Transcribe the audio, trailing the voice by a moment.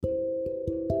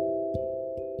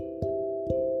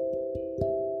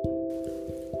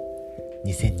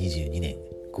2022年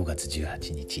5月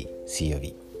18日水曜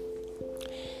日、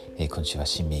今週は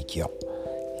新明記を、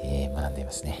学んでい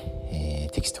ますね。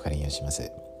テキストから引用しま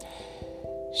す。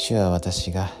主は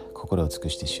私が心を尽く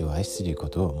して主を愛するこ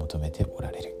とを求めてお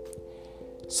られる。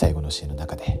最後の教えの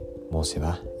中でモーセ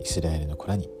はイスラエルの子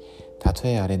らに、たと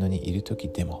え荒れ野にいる時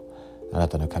でもあな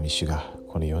たの神主が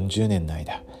この40年の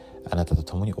間あなたと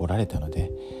共におられたの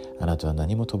で、あなたは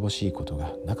何も乏しいこと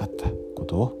がなかったこ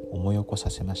とを思い起こ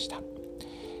させました。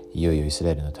いよいよイス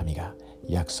ラエルの民が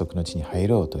約束の地に入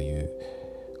ろうという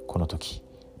この時、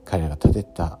彼らが建て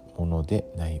たもので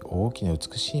ない大きな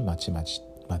美しい町々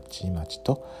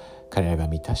と、彼らが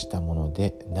満たしたもの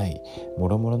でない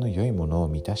諸々の良いものを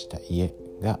満たした家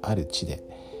がある地で、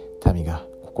民が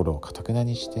心を堅くな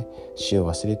にして主を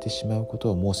忘れてしまうこと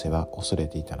をモーセは恐れ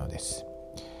ていたのです。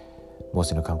モー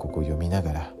セの勧告を読みな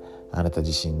がら、あなた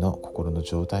自身の心の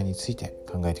状態について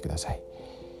考えてください。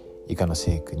以下の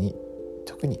聖句に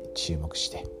特に注目し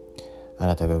て、あ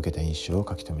なたが受けた印象を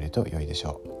書き留めると良いでし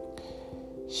ょ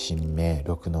う。新明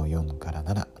 6-4 から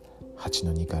7、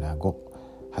8-2 から5、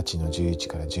8-11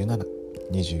 から17、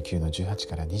29-18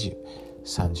 から20、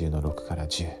30-6から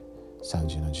10、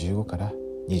30-15から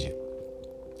20。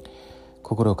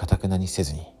心を堅くなにせ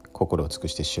ずに心を尽く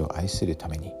して主を愛するた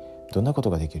めにどんなこと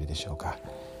ができるでしょうか。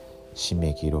新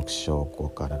明記6章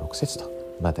5から6節と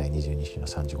マタイ22章の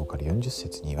35から40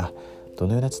節にはど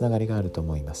のようなつながりがあると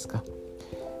思いますか。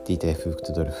ディータ・F・フク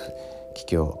トドルフ、帰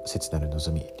郷切なる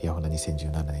望み、リアホナ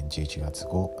2017年11月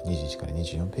5、21から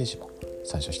24ページも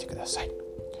参照してください。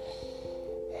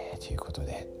ということ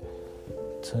で、本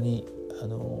当に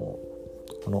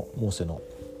このモーセの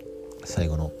最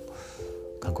後の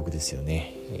勧告ですよ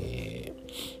ね。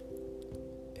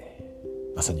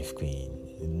まさに福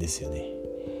音ですよね。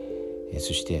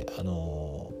そしてこ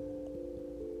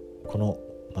の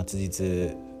末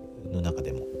日の中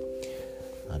でも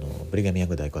ブリガム・ヤン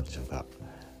グ大官長が、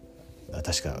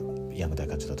確かヤング大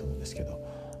官長だと思うんですけど、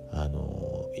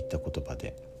言った言葉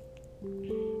で、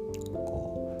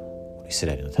イス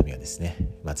ラエルの民がですね、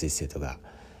末日生徒が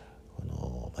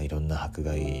いろんな迫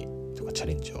害とかチャ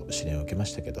レンジを試練を受けま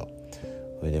したけど、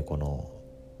それでこの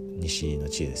西の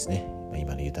地へですね、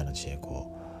今のユタの地へ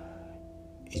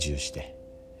移住して、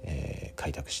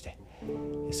開拓して、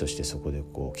そしてそこで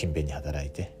勤勉に働い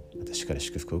て、またしっかり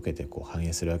祝福を受けて繁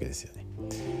栄するわけですよね。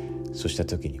そうした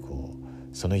時に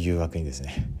その誘惑にです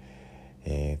ね、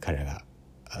彼らが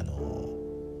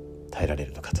耐えられ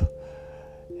るのかと、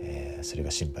それ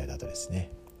が心配だとですね、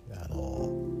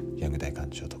ヤング大官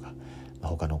長とか、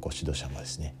他の指導者もで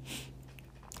すね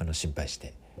心配し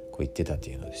て言ってたと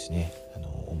いうのをですね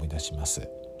思い出します。やっ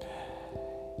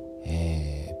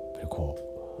ぱり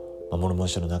モルモン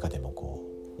書の中でも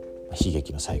悲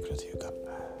劇のサイクルというか、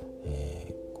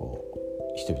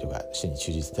人々が主に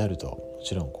忠実であると、も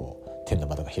ちろん天の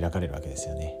窓が開かれるわけです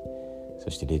よね。そ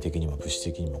して霊的にも物質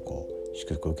的にも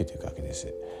祝福を受けていくわけで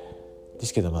す。で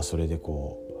すけどそれで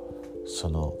そ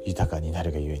の豊かにな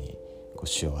るがゆえに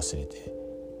主を忘れて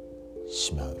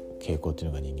しまう傾向とい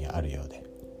うのが人間あるようで、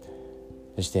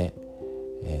そして、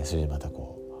それでまた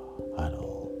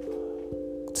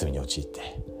罪に陥って、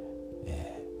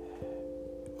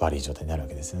悪い状態になるわ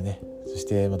けですよね。そし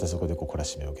てまたそこで懲ら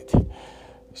しめを受けて、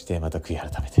そしてまた悔い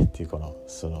改めてっていう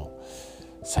その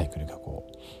サイクルが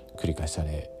繰り返さ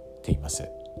れています。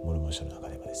モルモン書の中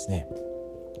でもですね。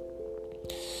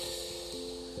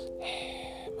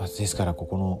ですからこ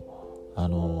の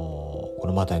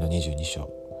マタイの22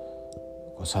章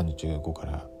35か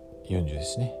ら40で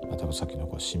すね。またさっきの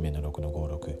新明の 6-5-6、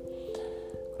こ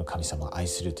の神様を愛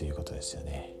するということですよ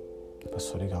ね。やっぱ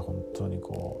それが本当に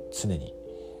常に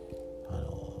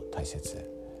大切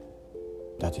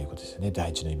だということですよね。第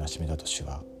一の戒めだと主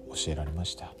は教えられま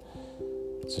した。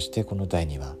そしてこの第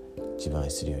二は自分を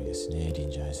愛するようにですね、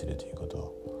隣人を愛するというこ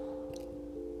と、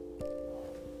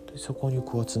そこに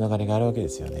つながりがあるわけで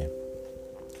すよね。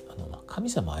神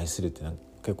様を愛するって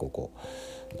結構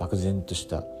漠然とし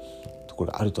たとこ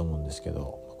ろがあると思うんですけ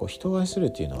ど、人を愛する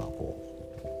っていうのはも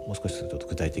う少しすると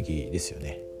具体的ですよ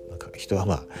ね。人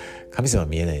は神様は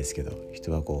見えないですけど、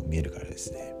人は見えるからで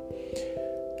すね。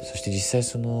そして実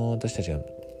際私たちが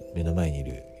目の前にい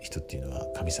る人っていうのは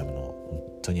神様の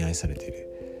本当に愛されてい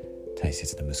る大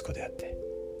切な息子であって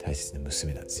大切な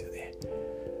娘なんですよね。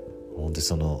本当に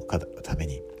そのため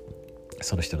に、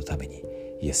その人のために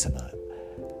イエス様は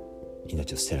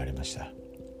命を捨てられました。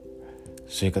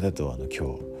そういう方と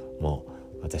今日も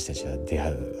私たちは出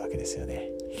会うわけですよね。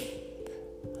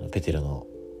ペテロ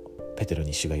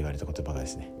に主が言われた言葉がで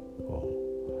すね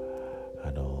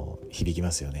響き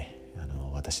ますよね。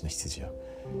私の羊を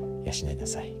養いな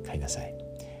さい、飼いなさい。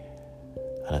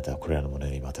あなたはこれらのもの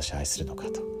よりも私を愛するのか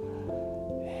と、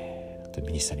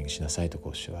ミニスタリングしなさいと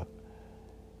主は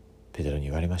ペテロに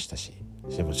言われましたし、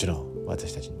それもちろん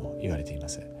私たちにも言われていま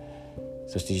す。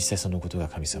そして実際そのことが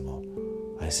神様を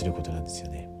愛することなんですよ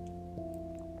ね。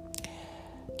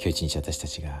今日一日私た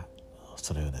ちが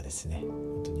そのようなですね、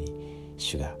本当に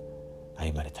主が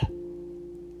歩まれた、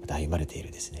また歩まれてい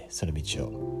るですね、その道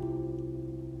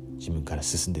を自分から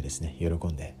進んでですね、喜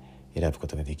んで選ぶこ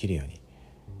とができるよう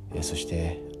に、そし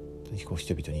て人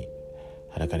々に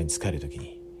裸に仕えるとき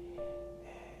に、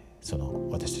その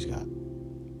私たちが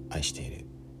愛している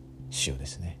主をで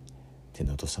すね、天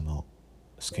のお父様を、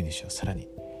救い主をさらに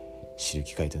知る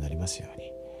機会となりますよう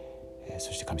に、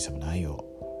そして神様の愛を、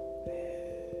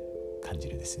感じ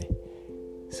るですね、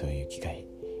そういう機会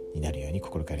になるように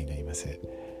心から祈ります。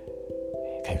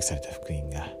回復された福音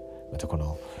がまたこ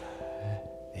の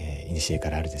古か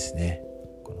らあるですね、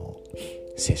この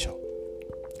聖書、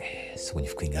そこに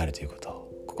福音があるということ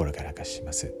を心から明かしし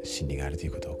ます。真理があるとい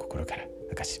うことを心から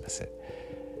明かしします。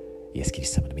イエス・キリ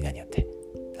スト様の皆によって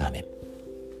アーメン。